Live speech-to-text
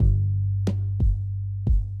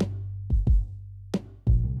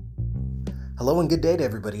Hello and good day to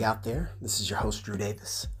everybody out there. This is your host, Drew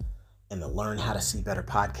Davis, and the Learn How to See Better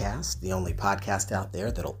podcast, the only podcast out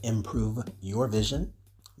there that'll improve your vision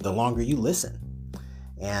the longer you listen.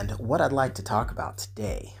 And what I'd like to talk about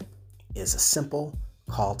today is a simple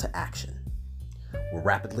call to action. We're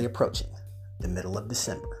rapidly approaching the middle of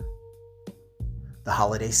December. The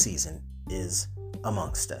holiday season is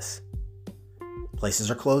amongst us.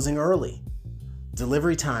 Places are closing early.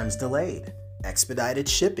 Delivery times delayed. Expedited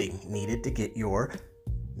shipping needed to get your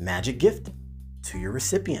magic gift to your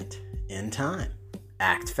recipient in time.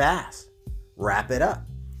 Act fast. Wrap it up.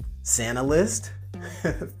 Santa list.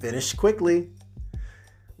 Finish quickly.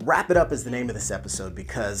 Wrap it up is the name of this episode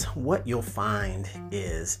because what you'll find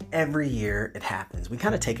is every year it happens. We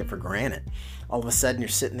kind of take it for granted. All of a sudden you're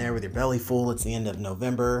sitting there with your belly full. It's the end of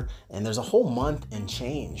November and there's a whole month and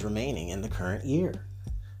change remaining in the current year.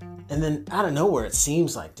 And then out of nowhere, it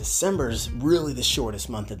seems like December's really the shortest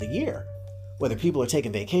month of the year. Whether people are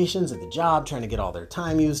taking vacations at the job, trying to get all their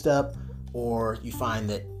time used up, or you find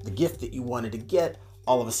that the gift that you wanted to get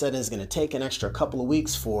all of a sudden is going to take an extra couple of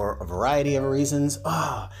weeks for a variety of reasons.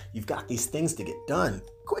 You've got these things to get done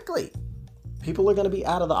quickly. People are going to be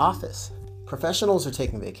out of the office. Professionals are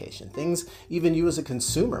taking vacation. Things, even you as a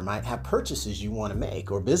consumer might have purchases you want to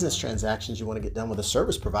make or business transactions you want to get done with a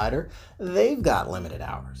service provider. They've got limited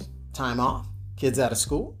hours. Time off, kids out of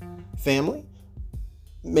school, family,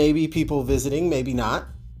 maybe people visiting, maybe not,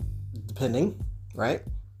 depending, right?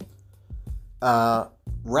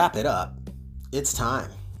 Wrap it up. It's time.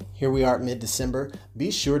 Here we are at mid-December.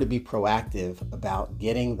 Be sure to be proactive about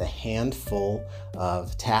getting the handful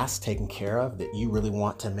of tasks taken care of that you really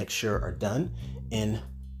want to make sure are done in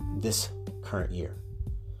this current year.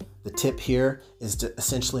 The tip here is to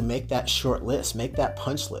essentially make that short list, make that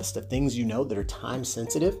punch list of things you know that are time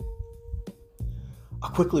sensitive. I'll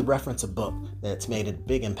quickly reference a book that's made a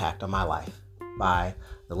big impact on my life by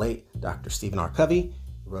the late Dr. Stephen R. Covey.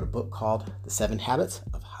 He wrote a book called The 7 Habits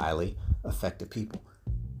of Highly Effective People.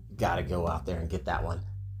 You got to go out there and get that one.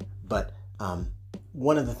 But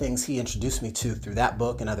one of the things he introduced me to through that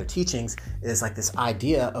book and other teachings is like this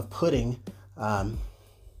idea of putting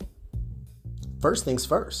first things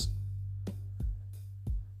first.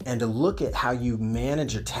 And to look at how you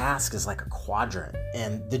manage your task as like a quadrant.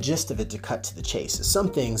 And the gist of it, to cut to the chase, is some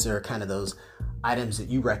things are kind of those items that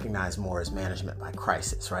you recognize more as management by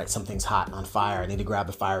crisis, right? Something's hot and on fire. I need to grab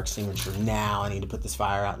a fire extinguisher now. I need to put this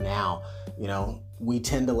fire out now. You know, we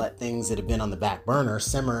tend to let things that have been on the back burner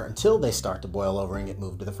simmer until they start to boil over and get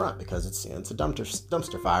moved to the front because it's a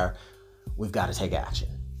dumpster fire. We've got to take action.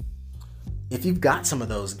 If you've got some of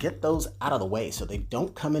those, get those out of the way so they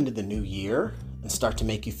don't come into the new year and start to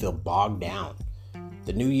make you feel bogged down.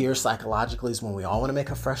 The new year psychologically is when we all want to make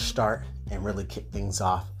a fresh start and really kick things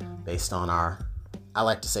off based on I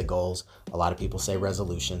like to say goals. A lot of people say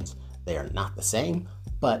resolutions. They are not the same,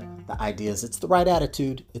 but the idea is it's the right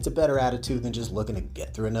attitude. It's a better attitude than just looking to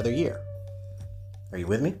get through another year. Are you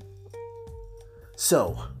with me?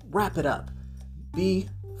 So wrap it up. Be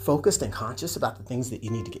focused and conscious about the things that you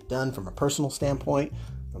need to get done from a personal standpoint,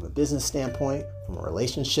 from a business standpoint, from a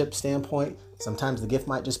relationship standpoint. Sometimes the gift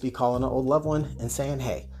might just be calling an old loved one and saying,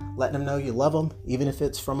 hey, letting them know you love them, even if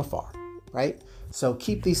it's from afar, right? So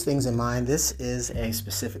keep these things in mind. This is a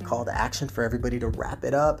specific call to action for everybody to wrap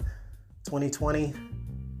it up. 2020,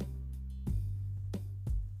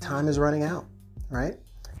 time is running out, right?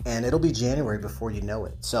 And it'll be January before you know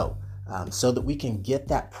it. So that we can get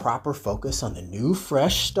that proper focus on the new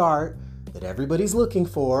fresh start that everybody's looking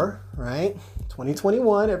for, right?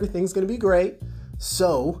 2021, everything's going to be great.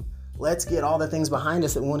 So let's get all the things behind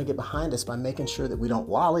us that we want to get behind us by making sure that we don't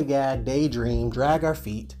lollygag, daydream, drag our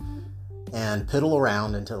feet, and piddle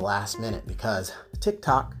around until the last minute because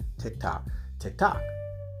tick-tock, tick-tock, tick-tock.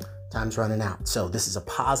 Time's running out. So this is a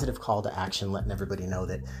positive call to action, letting everybody know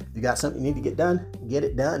that if you got something you need to get done, get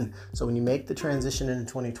it done. So when you make the transition into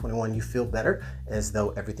 2021, you feel better as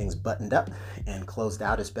though everything's buttoned up and closed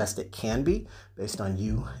out as best it can be based on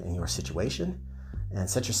you and your situation, and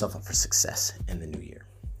set yourself up for success in the new year.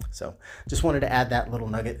 So just wanted to add that little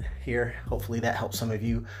nugget here. Hopefully that helps some of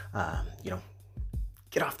you,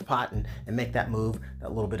 get off the pot and make that move,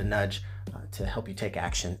 that little bit of nudge to help you take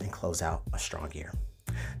action and close out a strong year.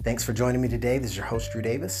 Thanks for joining me today. This is your host, Drew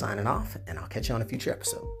Davis, signing off, and I'll catch you on a future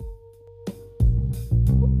episode.